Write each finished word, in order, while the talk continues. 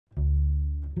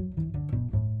Hi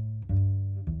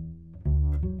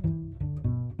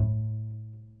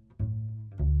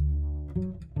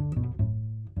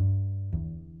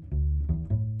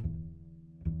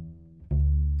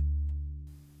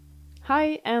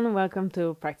and welcome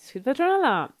to Practice with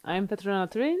Petronella. I'm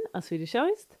Petronella Torin, a Swedish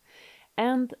cellist,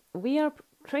 and we are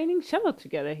training cello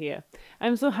together here.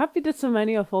 I'm so happy that so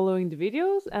many are following the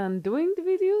videos and doing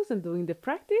the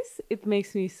practice. It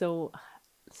makes me so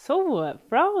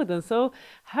proud and so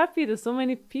happy that so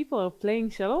many people are playing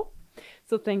cello.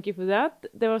 So thank you for that.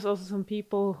 There was also some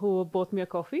people who bought me a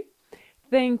coffee.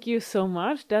 Thank you so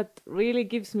much. That really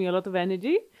gives me a lot of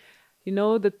energy. You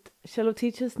know that cello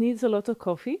teachers needs a lot of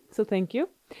coffee, so thank you.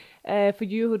 For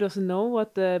you who doesn't know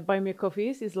what Buy Me a Coffee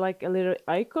is like a little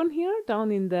icon here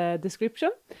down in the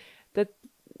description that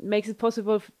makes it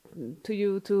possible to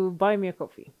you to buy me a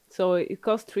coffee. So it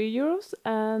costs €3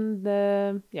 and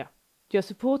yeah, you're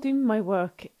supporting my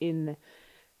work in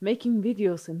making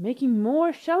videos and making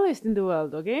more cellists in the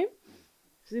world, okay?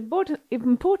 It's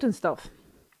important stuff.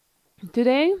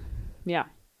 Today, yeah,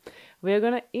 we are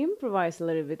gonna improvise a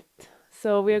little bit.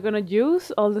 So we are gonna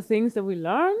use all the things that we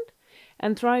learned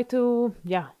and try to,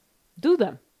 yeah, do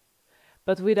them.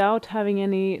 But without having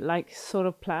any like sort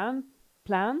of plan.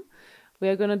 We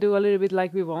are gonna do a little bit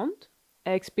like we want,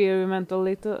 experiment a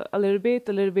little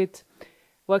bit,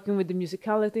 working with the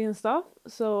musicality and stuff.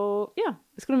 So yeah,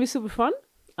 it's gonna be super fun.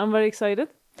 I'm very excited.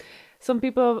 Some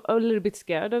people are a little bit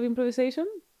scared of improvisation.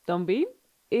 Don't be.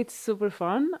 It's super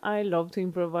fun. I love to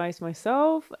improvise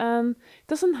myself, and it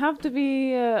doesn't have to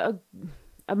be a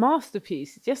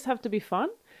masterpiece. It just have to be fun.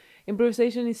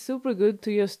 Improvisation is super good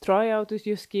to just try out with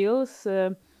your skills,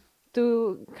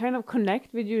 to kind of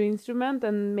connect with your instrument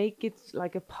and make it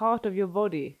like a part of your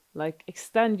body, like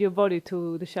extend your body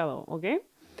to the cello, okay?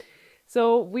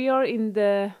 So we are in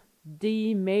the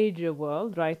D major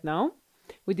world right now.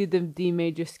 We did the D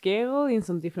major scale in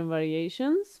some different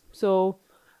variations. So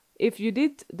if you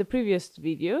did the previous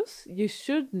videos, you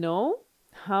should know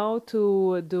how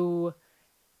to do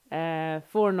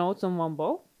 4 notes on one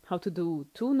bow, how to do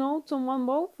 2 notes on one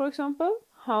bow, for example,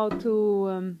 how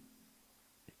to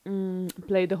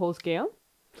play the whole scale.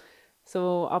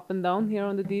 So up and down here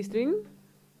on the D string,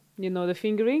 you know the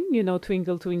fingering, you know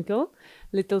twinkle twinkle,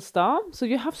 little star. So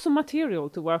you have some material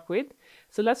to work with.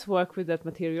 So let's work with that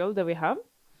material that we have.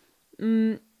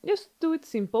 Just do it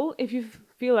simple. If you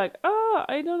feel like,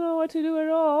 I don't know what to do at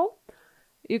all,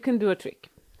 you can do a trick.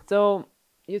 So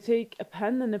you take a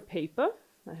pen and a paper.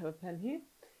 I have a pen here.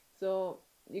 So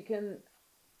you can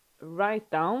write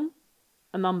down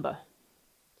a number.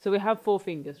 So we have 4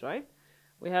 fingers, right?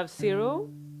 We have 0,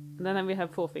 and then we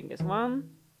have 4 fingers. 1,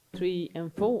 3,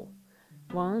 and 4.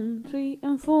 1, 3,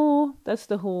 and 4. That's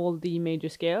the whole D major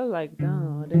scale, like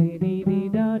da dee dee dee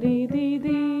da dee dee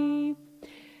dee.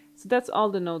 So that's all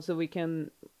the notes that we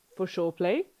can for sure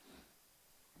play.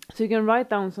 So you can write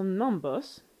down some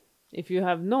numbers if you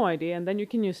have no idea, and then you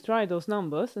can just try those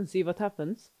numbers and see what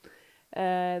happens.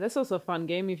 That's also a fun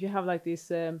game if you have like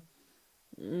these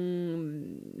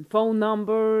phone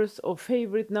numbers or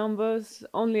favorite numbers,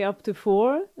 only up to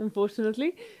 4,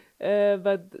 unfortunately.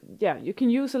 But yeah, you can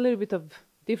use a little bit of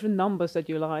different numbers that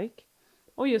you like,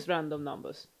 or just random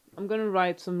numbers. I'm gonna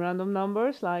write some random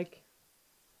numbers like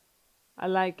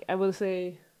I will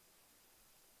say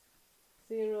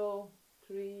 0,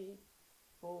 3,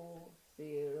 4,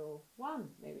 0, 1,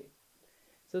 maybe.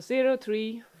 So 0,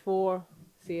 3, 4,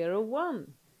 0,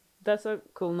 1. That's a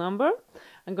cool number.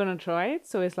 I'm gonna try it.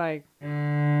 So it's like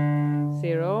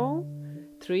 0,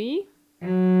 3,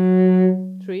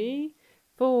 3,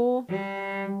 4,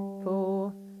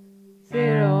 4,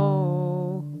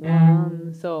 0,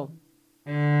 1. So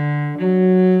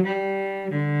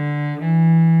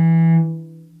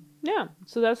yeah,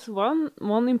 so that's one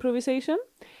improvisation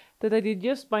that I did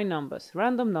just by numbers,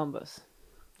 random numbers.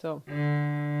 So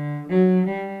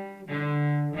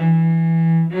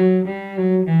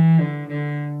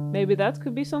maybe that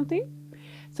could be something.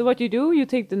 So what you do, you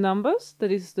take the numbers,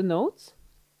 that is the notes,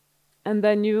 and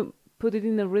then you put it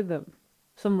in a rhythm,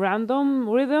 some random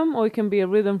rhythm, or it can be a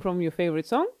rhythm from your favorite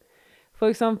song. For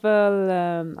example,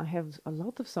 I have a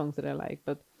lot of songs that I like,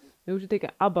 but maybe we should take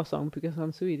an ABBA song because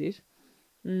I'm Swedish.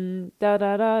 Da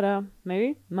da da da,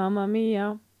 maybe Mamma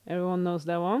Mia. Everyone knows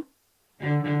that one.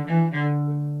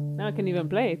 Now I can even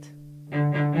play it,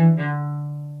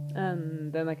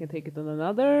 and then I can take it on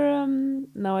another.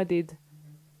 Now I did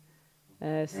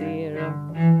 0.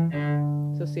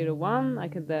 So 0, 1. I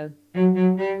can then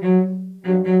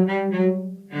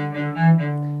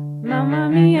Mamma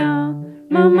Mia,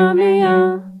 Mamma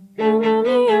Mia, Mamma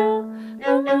Mia,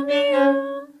 Mamma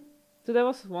Mia. So that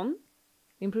was one.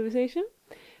 improvisation,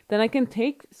 then I can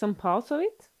take some parts of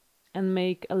it and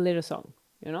make a little song,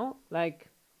 you know, like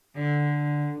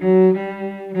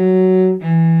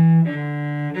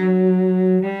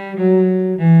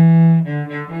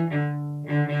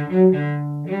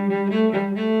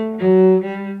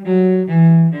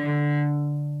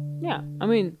yeah, I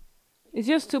mean, it's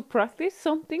just to practice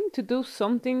something, to do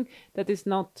something that is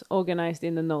not organized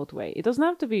in a note way. It doesn't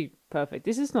have to be perfect.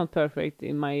 This is not perfect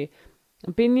in my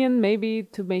opinion. Maybe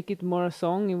to make it more a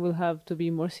song, it will have to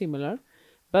be more similar.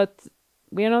 But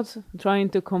we are not trying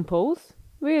to compose.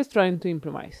 We're just trying to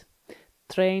improvise.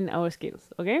 Train our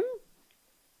skills, okay?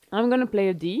 I'm gonna play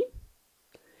a D.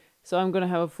 So I'm gonna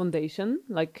have a foundation,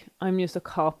 like I'm just a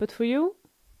carpet for you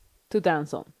to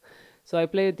dance on. So I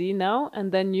play a D now,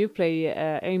 and then you play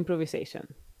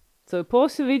improvisation. So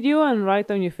pause the video and write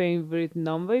down your favorite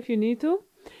number if you need to,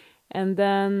 and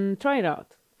then try it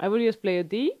out. I will just play a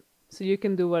D, so you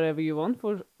can do whatever you want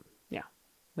for, yeah,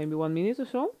 maybe 1 minute or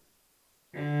so.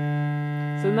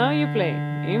 So now you play,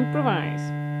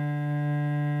 improvise.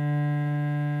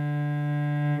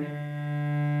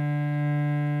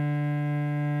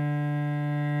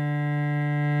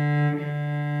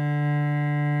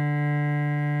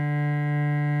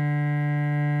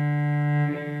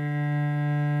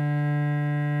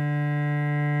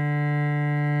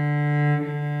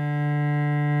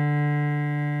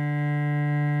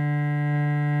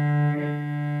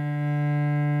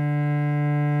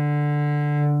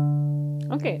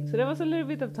 Okay, so there was a little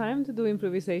bit of time to do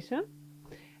improvisation.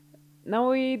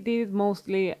 Now I did it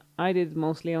mostly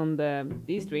on the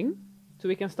D string. So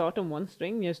we can start on one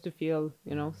string just to feel,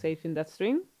 you know, safe in that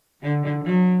string.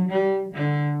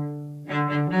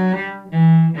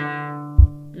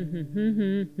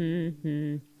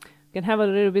 Can have a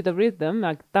little bit of rhythm,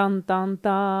 like dan dan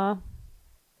da.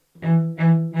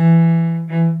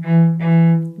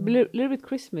 Little bit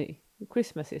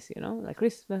Christmassy, you know, like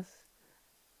Christmas.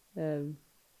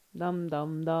 Dum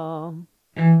dum dum.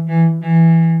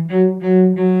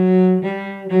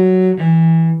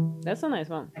 That's a nice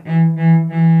one.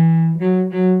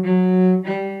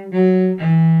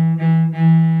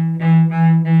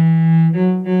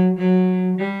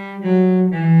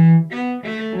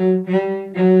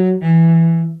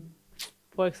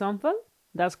 For example,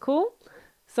 that's cool.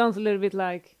 Sounds a little bit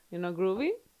like, you know,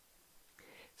 groovy.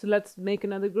 So let's make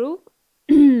another groove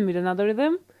with another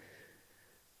rhythm.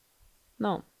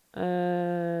 No.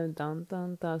 Dun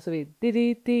dun dun. So we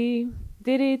did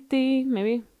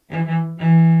maybe.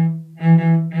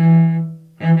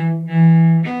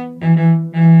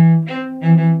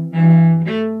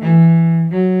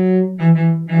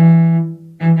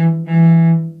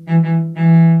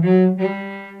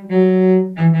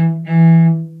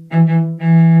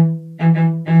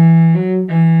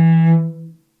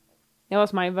 That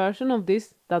was my version of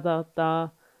this da da da.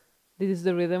 This is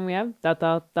the rhythm we have, da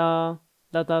da da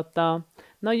da da da.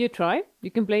 Now you try.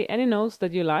 You can play any notes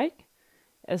that you like,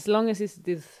 as long as it's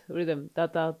this rhythm, da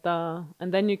da da,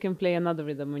 and then you can play another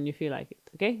rhythm when you feel like it.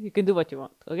 Okay, you can do what you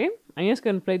want. Okay, I'm just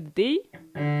gonna play the D,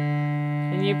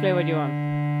 and you play what you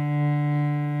want.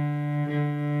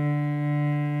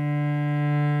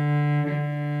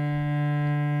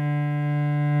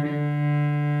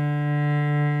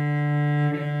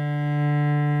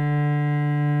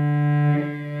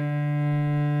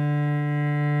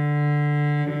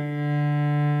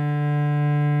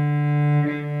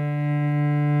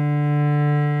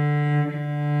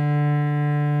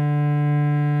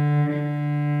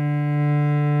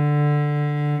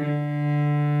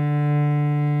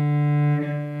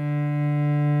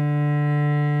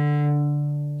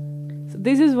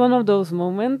 This is one of those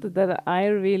moments that I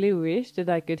really wish that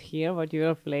I could hear what you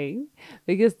are playing,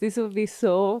 because this would be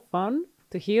so fun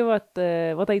to hear what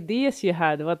ideas you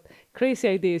had, what crazy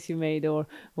ideas you made, or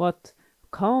what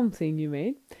calm thing you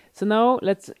made. So now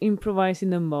let's improvise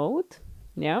in a mode.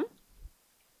 Yeah.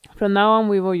 From now on,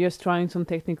 we were just trying some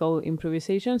technical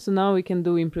improvisation. So now we can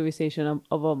do improvisation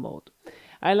of a mode.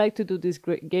 I like to do this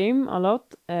game a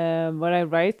lot, where I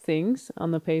write things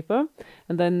on the paper,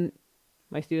 and then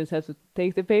my students have to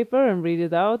take the paper and read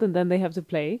it out, and then they have to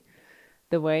play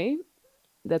the way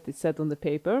that it's set on the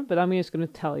paper. But I'm just going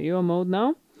to tell you a mode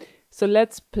now. So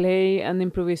let's play an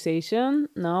improvisation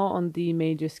now on D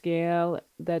major scale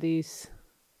that is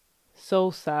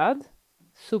so sad,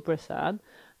 super sad.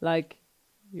 Like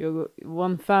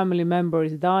one family member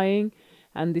is dying,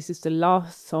 and this is the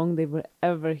last song they will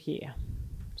ever hear.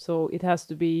 So it has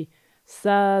to be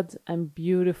sad and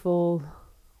beautiful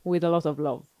with a lot of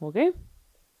love, okay?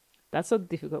 That's a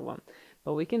difficult one,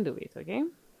 but we can do it, okay?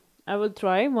 I will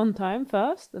try one time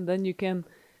first, and then you can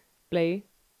play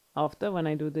after when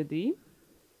I do the D.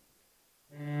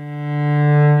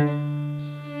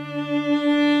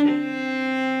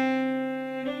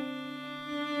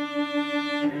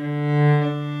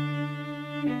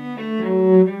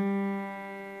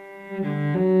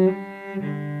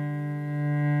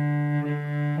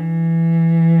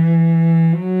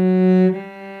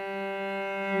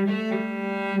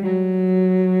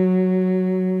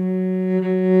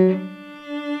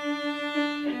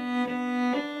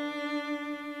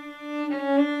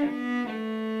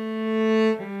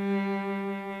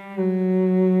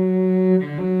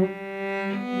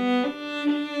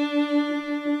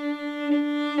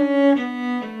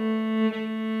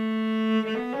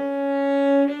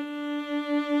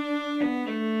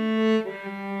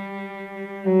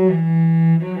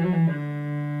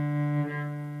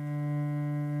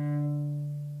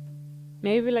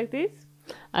 Maybe like this.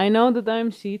 I know that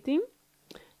I'm cheating.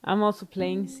 I'm also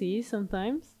playing C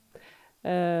sometimes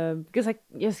because I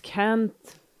just can't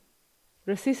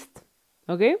resist.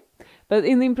 Okay, but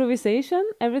in improvisation,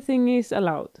 everything is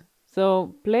allowed.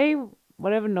 So play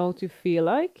whatever note you feel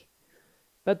like,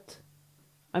 but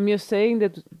I'm just saying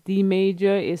that D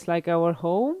major is like our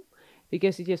home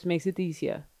because it just makes it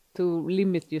easier to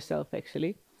limit yourself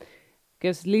actually.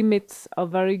 Because limits are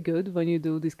very good when you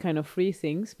do this kind of free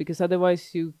things, because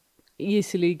otherwise you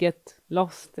easily get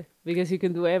lost because you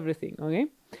can do everything. Okay,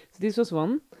 so this was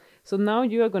one. So now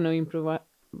you are gonna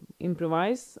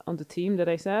improvise on the theme that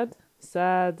I said.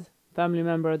 Sad, family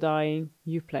member dying.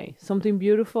 You play something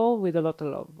beautiful with a lot of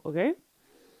love. Okay,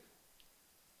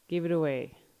 give it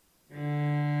away.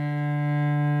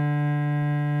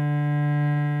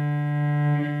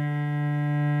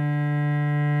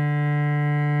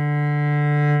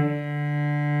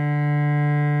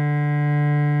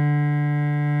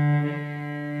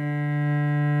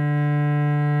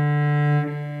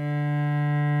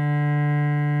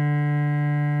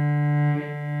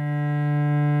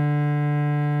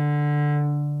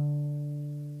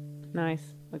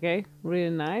 Nice. Okay, really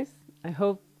nice. I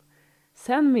hope.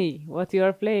 Send me what you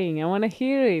are playing. I want to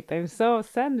hear it.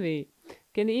 Send me.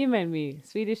 Can you email me?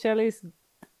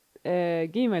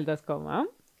 swedishcellist@gmail.com. Huh?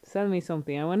 Send me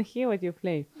something. I want to hear what you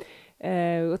play.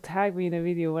 Or tag me in a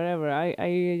video, whatever.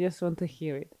 I just want to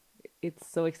hear it. It's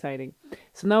so exciting.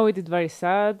 So now we did very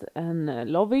sad and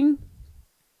loving.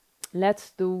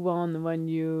 Let's do one when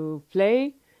you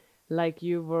play like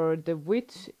you were the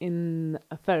witch in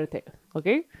a fairy tale.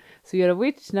 Okay, so you're a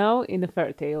witch now in a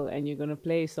fairy tale, and you're gonna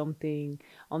play something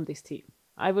on this theme.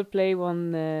 I will play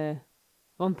one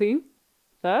theme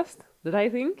first that I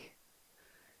think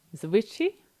is a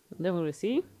witchy. Then we will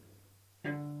see.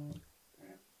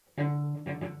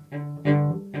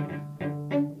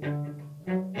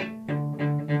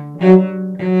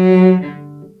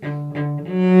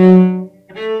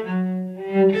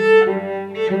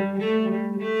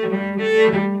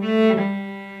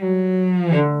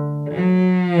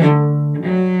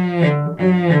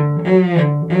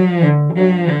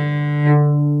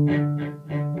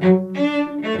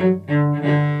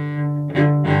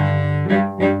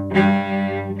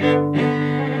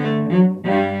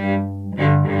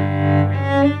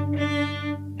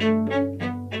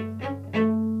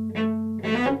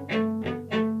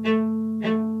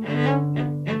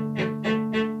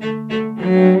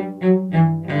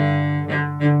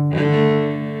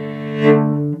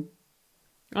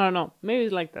 I don't know. Maybe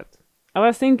it's like that. I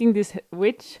was thinking this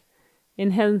witch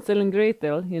in Hansel and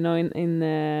Gretel, you know, in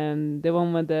the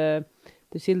one where the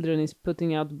children is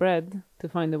putting out bread to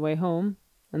find the way home,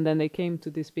 and then they came to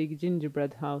this big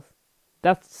gingerbread house.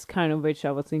 That's kind of witch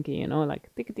I was thinking, you know, like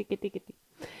tick tick tick tick.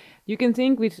 You can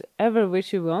think whichever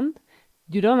witch you want.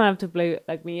 You don't have to play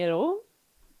like me at all.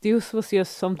 This was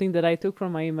just something that I took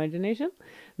from my imagination.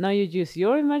 Now you use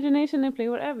your imagination and play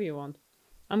whatever you want.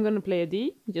 I'm gonna play a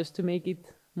D just to make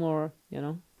it more, you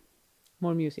know,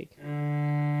 more music.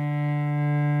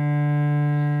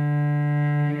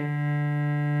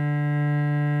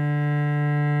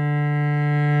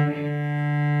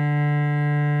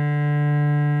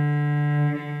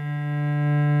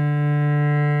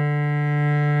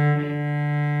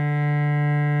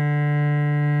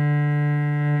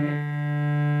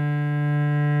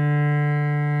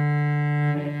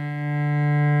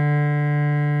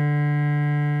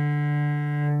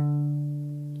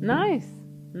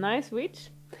 Nice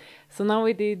witch. So now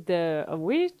we did a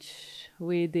witch,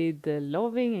 we did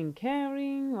loving and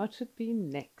caring. What should be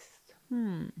next?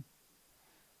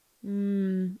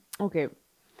 Okay,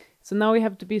 so now we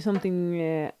have to be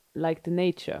something like the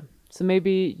nature. So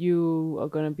maybe you are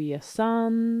gonna be a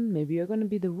sun, maybe you're gonna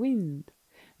be the wind,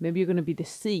 maybe you're gonna be the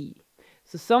sea.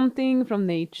 So something from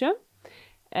nature.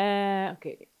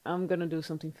 Okay, I'm gonna do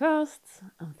something first.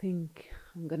 I think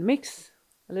I'm gonna mix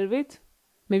a little bit.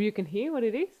 Maybe you can hear what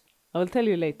it is. I will tell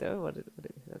you later what it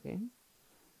is, okay?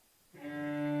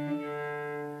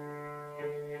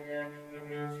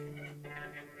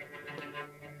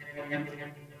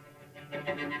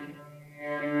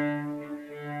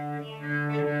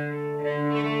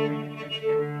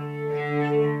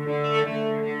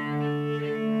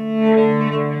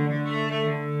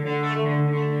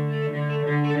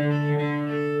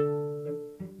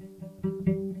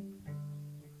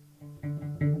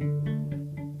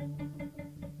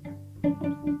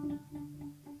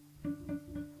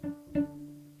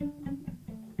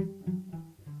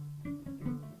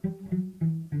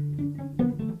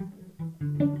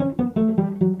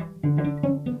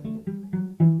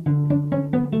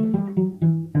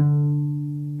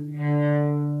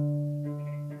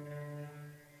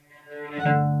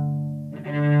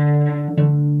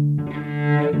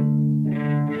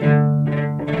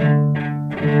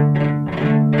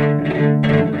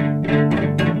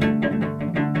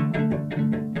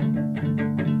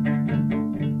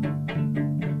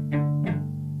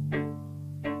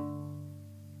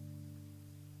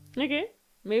 Okay,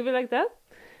 maybe like that.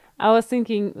 I was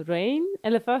thinking rain,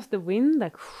 and at first the wind,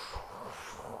 like,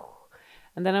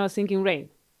 and then I was thinking rain,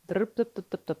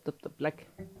 like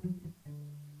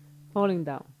falling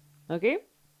down. Okay,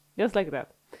 just like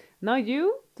that. Now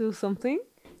you do something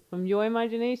from your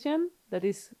imagination that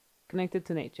is connected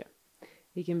to nature.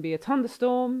 It can be a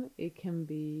thunderstorm, it can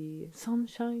be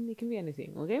sunshine, it can be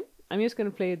anything. Okay, I'm just gonna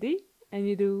play a D, and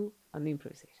you do an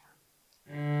improvisation.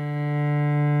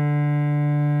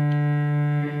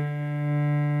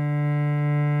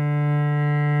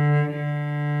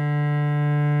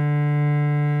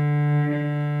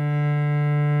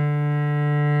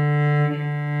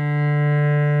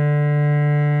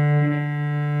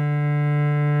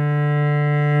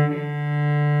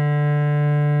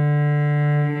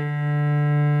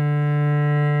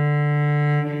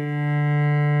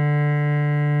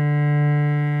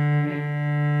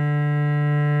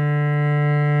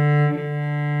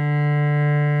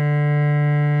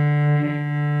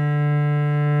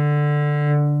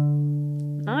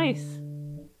 Nice,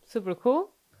 super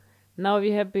cool. Now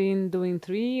we have been doing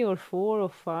 3 or 4 or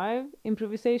 5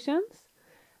 improvisations.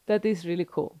 That is really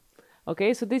cool.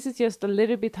 Okay, so this is just a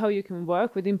little bit how you can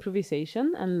work with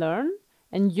improvisation and learn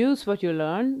and use what you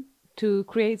learn to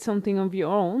create something of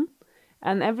your own.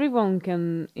 And everyone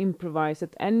can improvise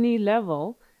at any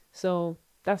level. So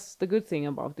that's the good thing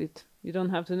about it. You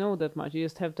don't have to know that much. You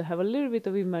just have to have a little bit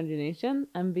of imagination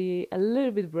and be a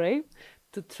little bit brave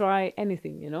to try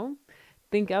anything, you know?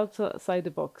 Think outside the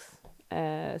box.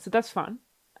 So that's fun.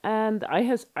 And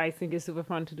I think it's super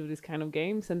fun to do this kind of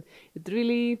games, and it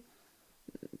really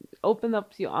open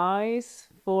up your eyes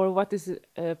for what is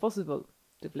possible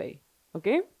to play.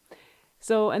 Okay?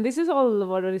 So, and this is all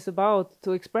what it is about,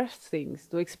 to express things,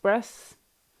 to express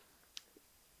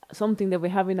something that we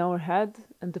have in our head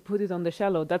and to put it on the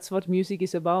cello. That's what music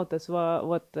is about. That's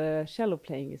what cello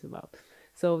playing is about.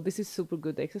 So this is super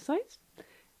good exercise.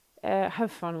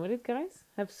 Have fun with it, guys.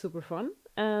 Have super fun,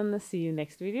 and see you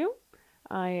next video.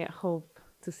 I hope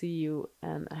to see you,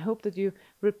 and I hope that you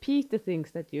repeat the things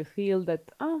that you feel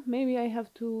that, oh, maybe I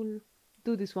have to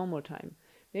do this one more time,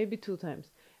 maybe 2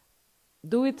 times.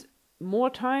 Do it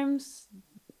more times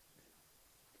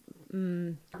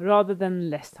rather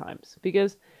than less times,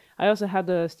 because I also had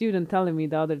a student telling me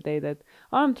the other day that,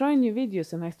 oh, I'm trying new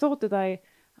videos, and I thought that I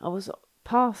was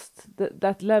past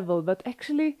that level, but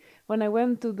actually when I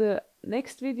went to the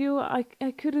next video I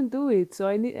couldn't do it, so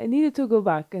I needed to go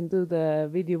back and do the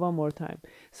video one more time.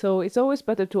 So it's always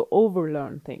better to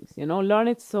overlearn things, you know, learn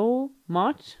it so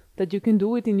much that you can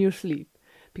do it in your sleep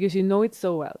because you know it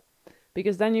so well,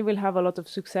 because then you will have a lot of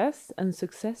success, and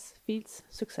success feeds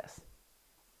success.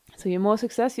 So the more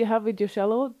success you have with your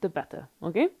cello, the better.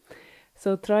 Okay,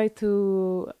 so try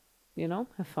to, you know,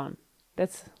 have fun.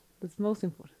 That's most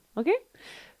important. Okay,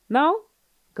 now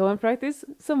go and practice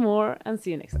some more, and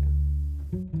see you next time.